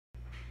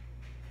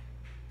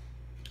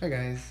Hi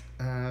guys,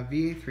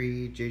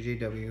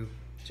 VA3JJW,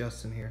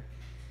 Justin here,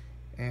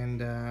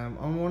 and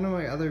on one of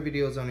my other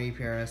videos on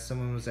APRS,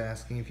 someone was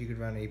asking if you could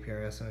run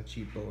APRS on a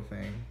cheap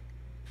Baofeng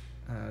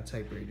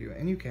type radio,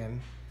 and you can.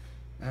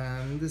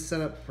 This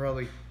setup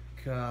probably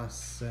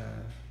costs,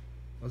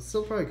 well, it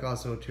still probably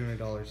costs about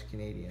 $200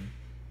 Canadian,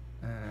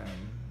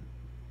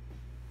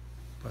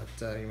 but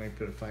you might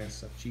be able to find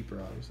stuff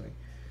cheaper, obviously.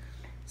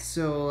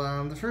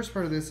 So the first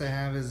part of this I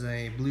have is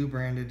a blue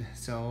branded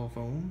cell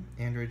phone,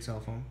 Android cell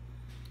phone.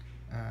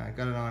 I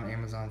got it on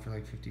Amazon for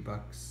like 50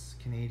 bucks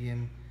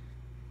Canadian.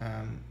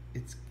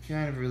 It's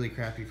kind of a really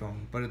crappy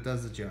phone, but it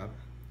does the job.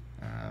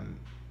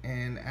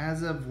 And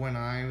as of when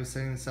I was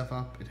setting this stuff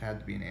up, it had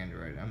to be an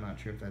Android. I'm not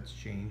sure if that's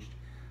changed.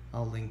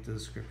 I'll link the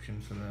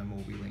description for the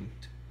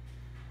Mobilinkd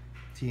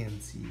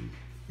TNC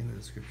in the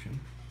description.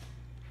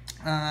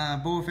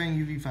 Baofeng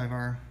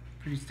UV-5R,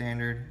 pretty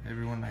standard.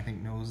 Everyone I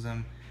think knows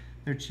them.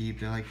 They're cheap.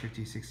 They're like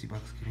 50, 60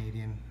 bucks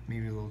Canadian,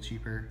 maybe a little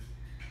cheaper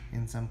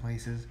in some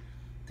places.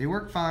 They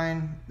work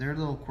fine. They're a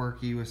little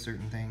quirky with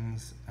certain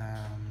things,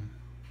 and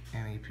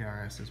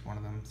APRS is one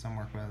of them. Some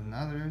work better than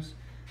others.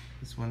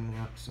 This one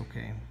works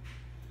okay.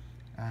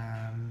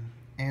 And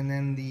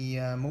then the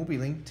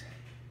Mobilinkd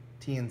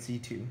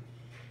TNC2,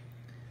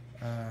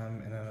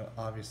 and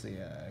obviously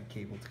a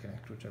cable to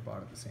connect, which I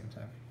bought at the same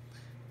time.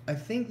 I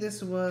think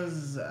this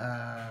was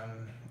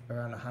around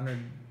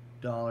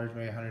 $100,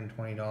 maybe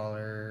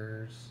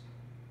 $120.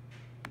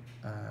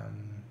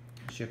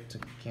 Shipped to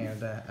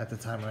Canada at the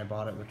time when I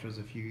bought it, which was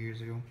a few years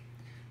ago,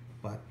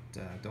 but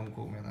don't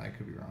quote me on that, I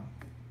could be wrong.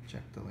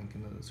 Check the link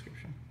in the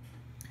description.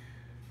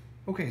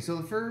 Okay, so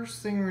the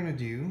first thing we're going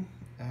to do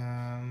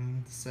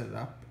to set it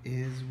up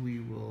is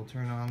we will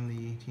turn on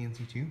the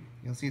TNC2.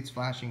 You'll see it's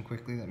flashing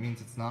quickly, that means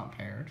it's not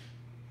paired.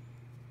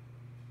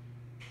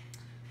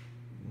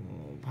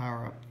 We'll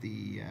power up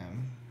the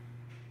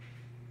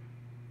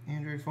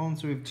Android phone.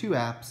 So we have two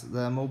apps,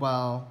 the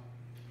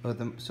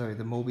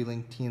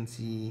Mobilinkd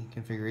TNC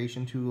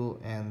configuration tool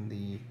and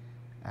the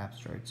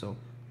APRSdroid. So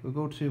we'll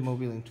go to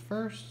Mobilinkd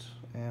first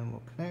and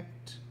we'll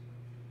connect.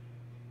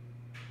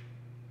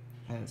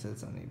 And it says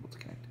it's unable to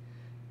connect.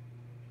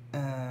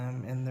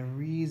 And the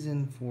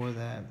reason for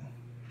that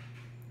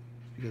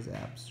is because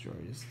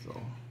APRSdroid is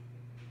still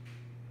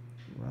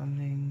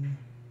running.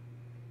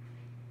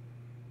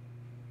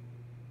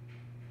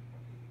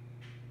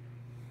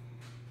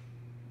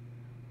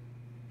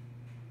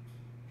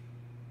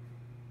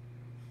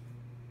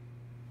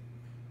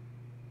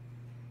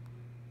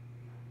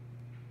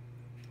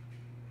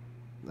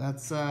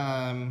 That's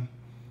one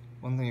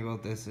thing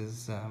about this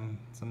is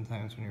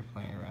sometimes when you're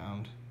playing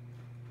around,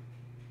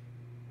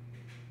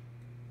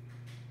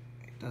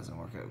 it doesn't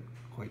work out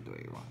quite the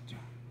way you want it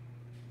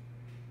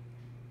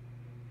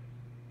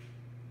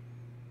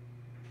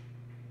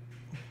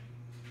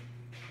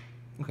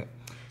to. Okay,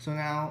 so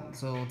now,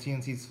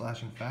 TNC is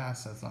flashing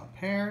fast, that's not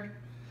paired.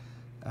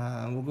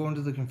 We'll go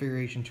into the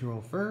configuration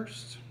tool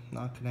first.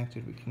 Not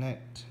connected, we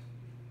connect.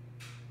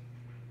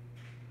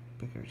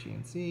 Pick our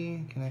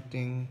TNC,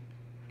 connecting.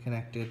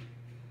 Connected,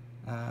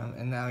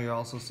 and now you'll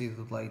also see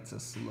the light's a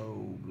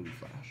slow blue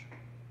flash.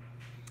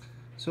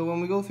 So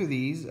when we go through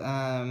these,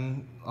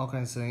 all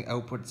kinds of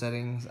output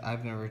settings,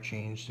 I've never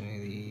changed any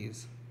of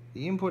these.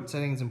 The input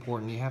setting is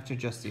important. You have to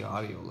adjust the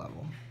audio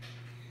level.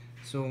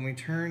 So when we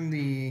turn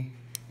the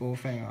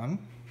Baofeng on,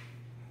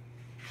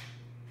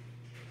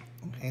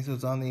 okay, so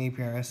it's on the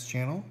APRS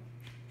channel,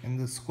 and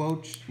the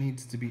squelch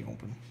needs to be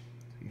open.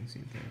 So you can see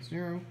it there,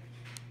 0.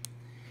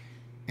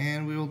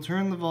 And we will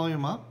turn the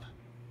volume up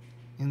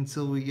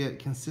until we get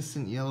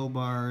consistent yellow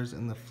bars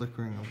and the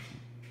flickering of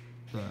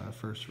the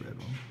first red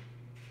one.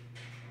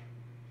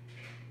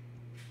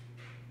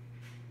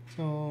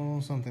 So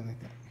something like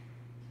that.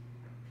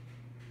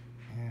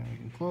 And we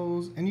can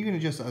close, and you can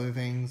adjust other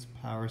things,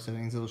 power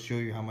settings. It'll show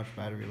you how much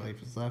battery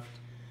life is left,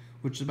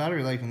 which the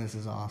battery life in this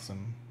is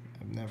awesome.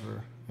 I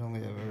don't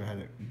think I've ever had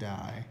it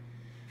die.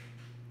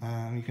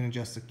 You can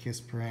adjust the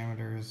KISS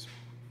parameters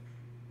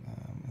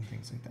and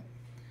things like that.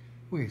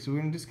 Okay, so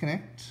we're gonna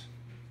disconnect.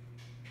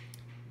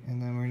 And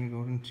then we're going to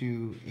go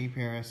into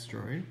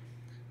APRSdroid.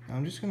 Now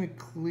I'm just going to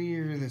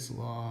clear this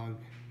log.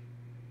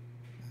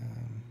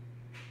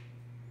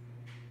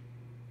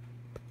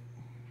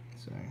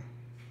 Sorry.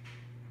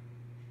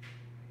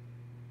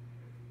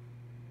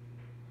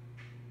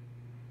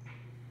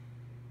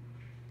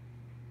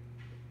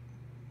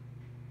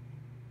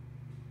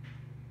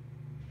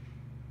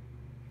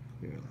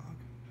 Clear log.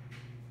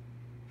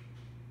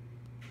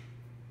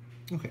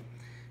 Okay,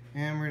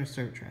 and we're going to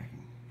start tracking.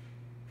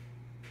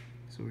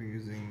 So we're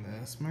using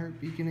the smart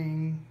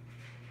beaconing,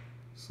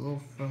 slow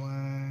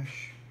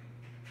flash,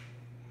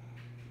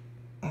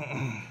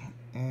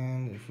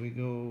 and if we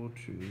go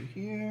to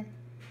here,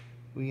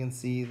 we can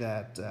see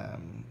that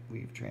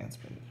we've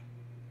transmitted.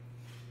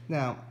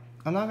 Now,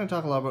 I'm not going to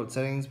talk a lot about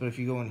settings, but if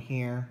you go in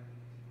here,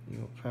 you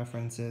go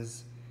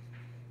preferences,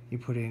 you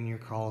put in your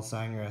call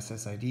sign, your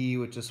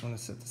SSID, which this one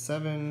is set to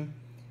 7,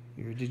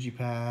 your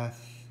digipath,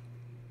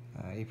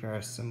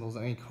 APRS symbols,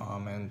 any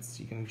comments.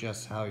 You can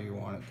adjust how you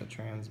want it to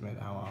transmit,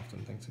 how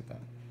often, things like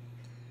that.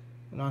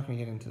 We're not going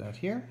to get into that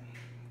here.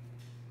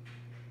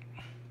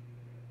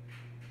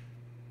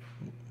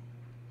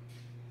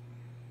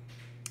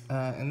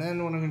 And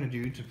then what I'm going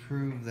to do to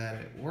prove that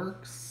it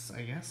works,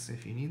 I guess,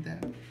 if you need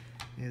that,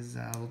 is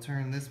we'll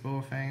turn this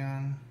Baofeng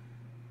on.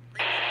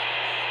 Turn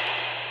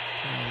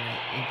on the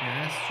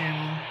APRS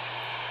channel.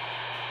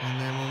 And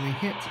then when we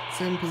hit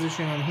send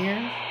position on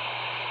here,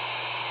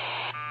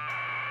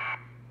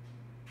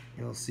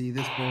 you'll see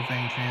this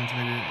Baofeng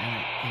transmitted and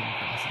it came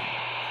across it.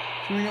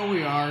 So we know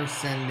we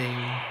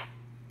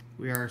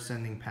are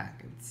sending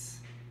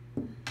packets.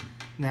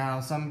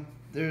 Now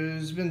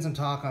there's been some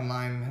talk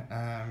online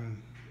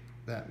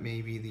that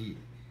maybe the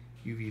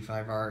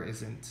UV-5R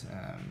isn't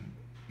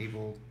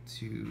able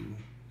to,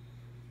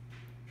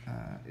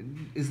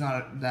 is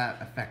not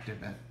that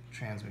effective at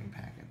transmitting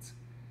packets,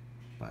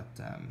 but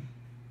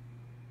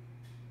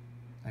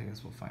I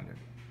guess we'll find out.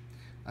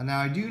 Now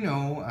I do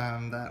know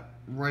that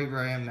right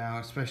where I am now,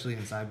 especially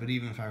inside, but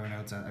even if I went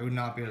outside, I would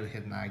not be able to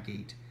hit an eye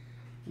gate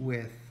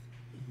with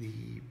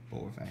the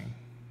Baofeng,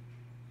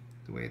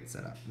 the way it's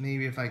set up.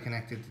 Maybe if I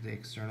connected to the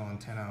external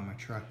antenna on my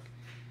truck,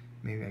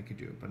 maybe I could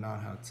do it, but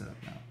not how it's set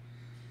up now.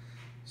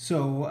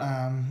 So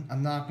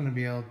I'm not going to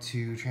be able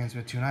to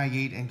transmit to an eye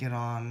gate and get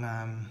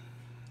on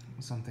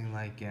something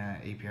like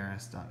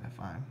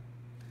APRS.fi.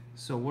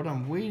 So what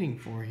I'm waiting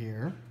for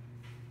here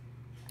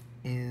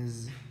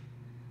is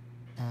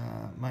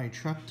my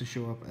truck to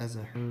show up as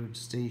a heard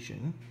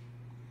station.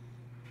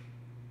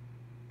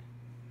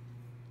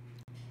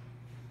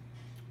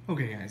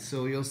 Okay guys,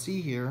 so you'll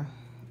see here,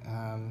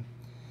 I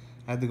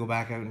had to go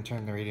back out and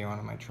turn the radio on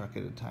in my truck.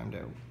 It had timed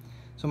out.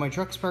 So my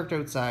truck's parked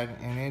outside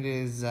and it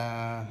is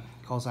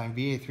call sign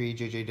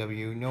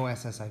VA3JJW, no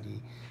SSID.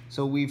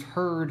 So we've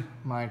heard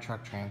my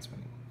truck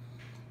transmitting.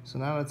 So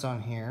now it's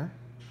on here.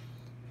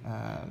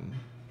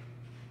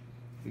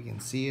 We can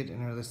see it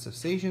in our list of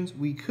stations.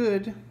 We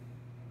could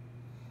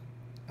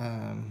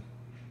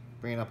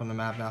bring it up on the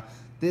map now.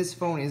 This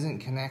phone isn't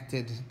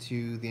connected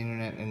to the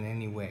internet in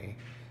any way.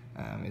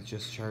 It's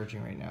just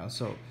charging right now.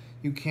 So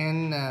you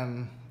can,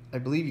 I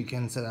believe you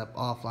can set up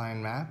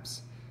offline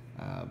maps,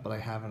 but I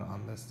haven't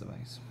on this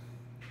device.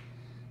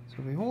 So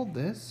if we hold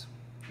this,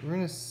 we're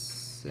gonna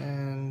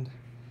send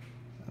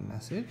a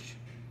message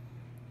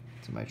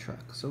to my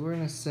truck. So we're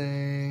gonna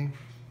say,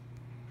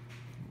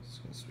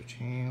 just gonna switch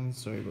hands,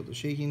 sorry about the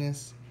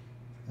shakiness.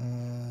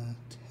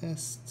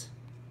 Test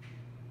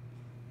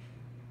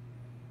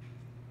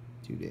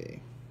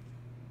today.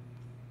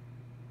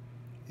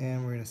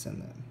 And we're gonna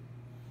send that.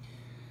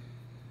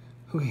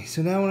 Okay,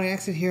 so now when I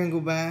exit here and go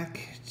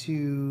back to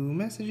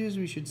messages,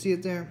 we should see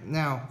it there.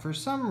 Now, for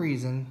some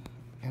reason,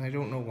 and I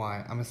don't know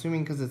why, I'm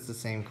assuming because it's the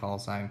same call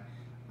sign,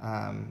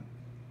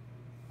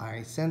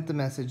 I sent the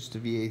message to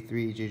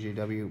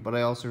VA3JJW, but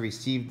I also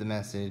received the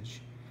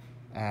message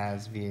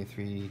as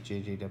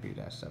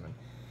VA3JJW-7.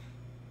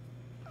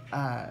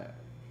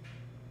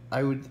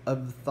 I would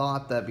have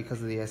thought that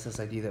because of the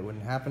SSID that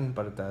wouldn't happen,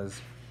 but it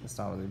does. It's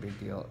not really a big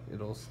deal.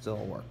 It'll still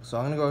work. So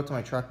I'm going to go out to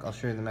my truck. I'll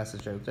show you the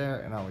message out there,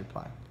 and I'll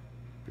reply.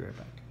 Be right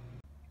back.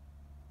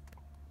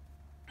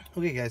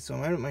 Okay guys, so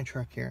I'm out at my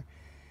truck here,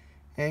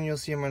 and you'll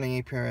see I'm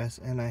running APRS,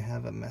 and I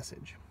have a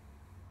message.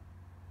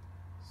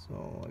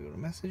 So I go to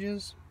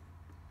messages.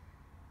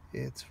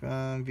 It's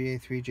from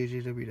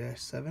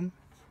VA3JJW-7.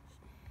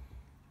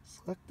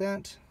 Select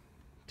that.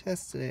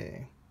 Test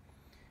today.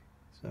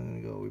 So I'm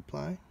going to go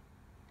reply.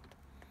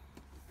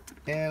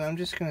 And I'm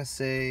just going to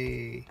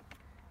say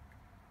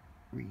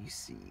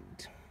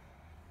received.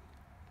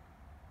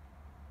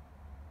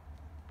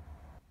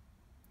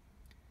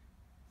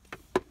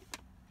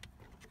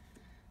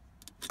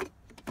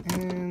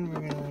 And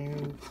we're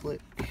going to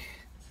click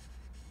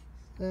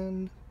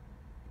send,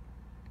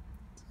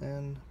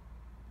 and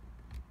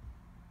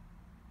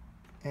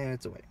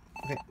it's away.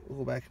 Okay, we'll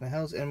go back in the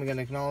house, and we got an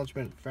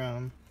acknowledgement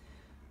from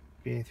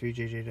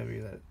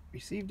VA3JJW that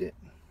received it.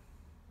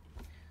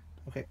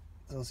 Okay,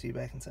 so I'll see you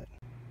back inside.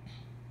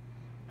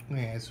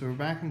 Okay, so we're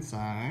back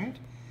inside.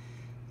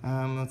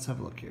 Let's have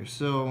a look here.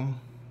 So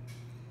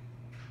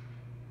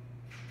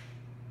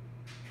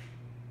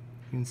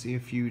you can see a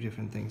few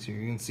different things here.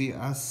 You can see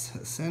us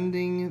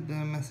sending the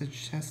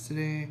message test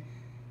today.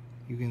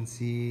 You can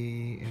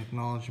see an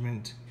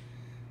acknowledgement.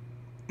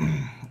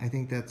 I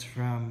think that's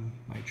from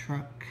my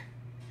truck.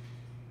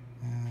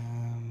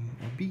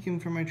 A beacon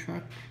from my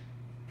truck.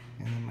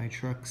 And then my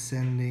truck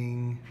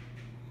sending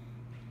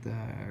the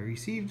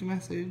received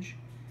message.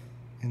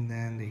 And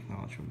then the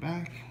acknowledgement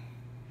back.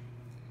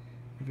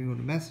 If we go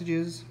to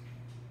messages,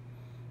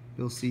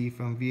 you'll see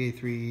from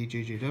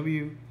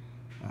VA3JJW,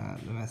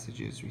 the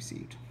message is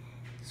received.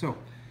 So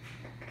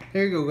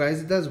there you go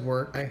guys, it does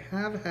work. I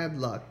have had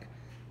luck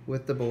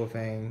with the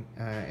Baofeng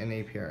and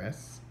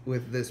APRS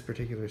with this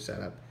particular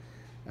setup.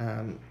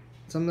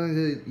 Sometimes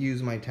I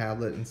use my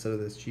tablet instead of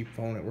this cheap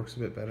phone. It works a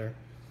bit better.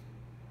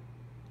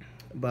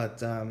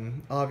 But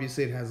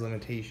obviously it has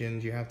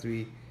limitations. You have to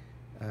be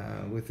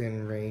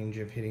within range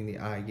of hitting the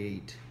eye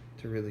gate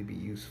to really be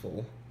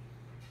useful.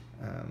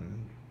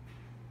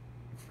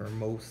 for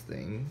most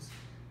things,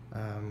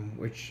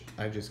 which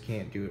I just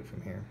can't do it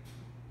from here.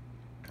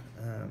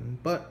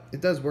 But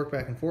it does work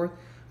back and forth.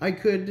 I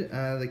could,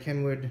 the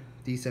Kenwood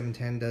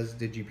D710 does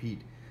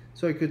digipeat,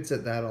 so I could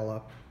set that all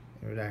up.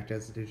 It would act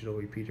as a digital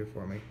repeater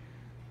for me,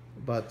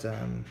 but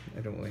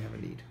I don't really have a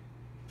need.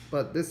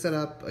 But this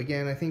setup,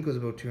 again, I think was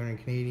about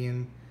 200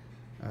 Canadian,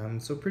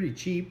 so pretty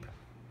cheap,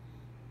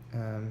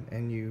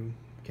 and you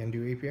can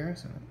do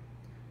APRS on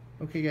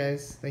it. Okay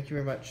guys, thank you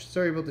very much.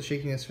 Sorry about the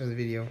shakiness for the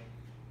video,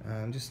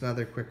 just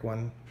another quick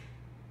one.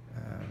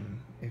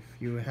 If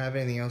you have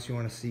anything else you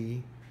want to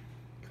see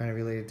kind of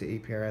related to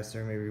APRS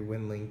or maybe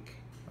WinLink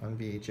on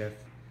VHF,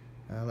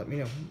 let me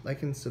know.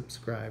 Like and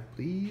subscribe,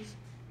 please.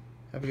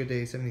 Have a good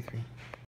day, 73.